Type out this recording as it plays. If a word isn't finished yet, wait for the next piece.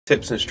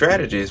Tips and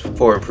strategies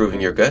for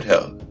improving your gut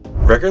health.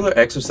 Regular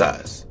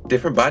exercise.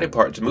 Different body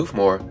parts move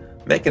more,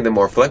 making them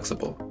more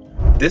flexible.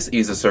 This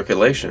eases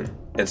circulation,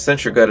 and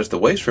since your gut is the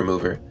waste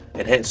remover,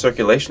 enhanced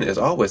circulation is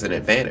always an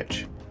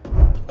advantage.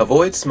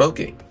 Avoid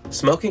smoking.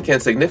 Smoking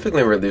can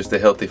significantly reduce the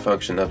healthy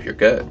function of your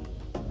gut.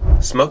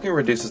 Smoking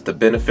reduces the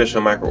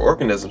beneficial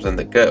microorganisms in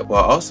the gut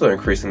while also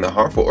increasing the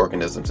harmful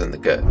organisms in the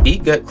gut.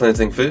 Eat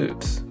gut-cleansing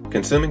foods.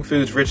 Consuming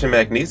foods rich in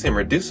magnesium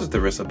reduces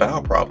the risk of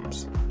bowel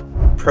problems.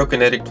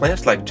 Prokinetic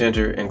plants like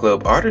ginger and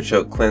globe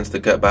artichoke cleanse the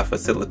gut by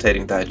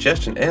facilitating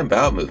digestion and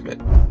bowel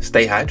movement.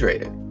 Stay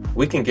hydrated.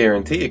 We can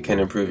guarantee it can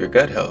improve your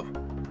gut health.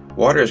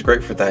 Water is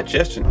great for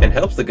digestion and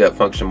helps the gut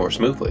function more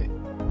smoothly.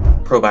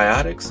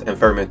 Probiotics and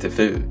fermented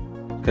food.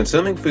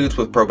 Consuming foods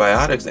with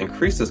probiotics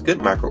increases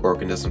good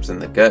microorganisms in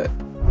the gut.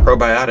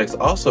 Probiotics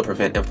also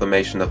prevent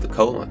inflammation of the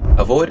colon.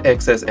 Avoid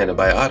excess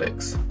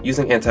antibiotics.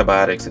 Using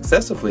antibiotics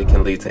excessively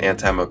can lead to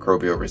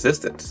antimicrobial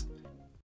resistance.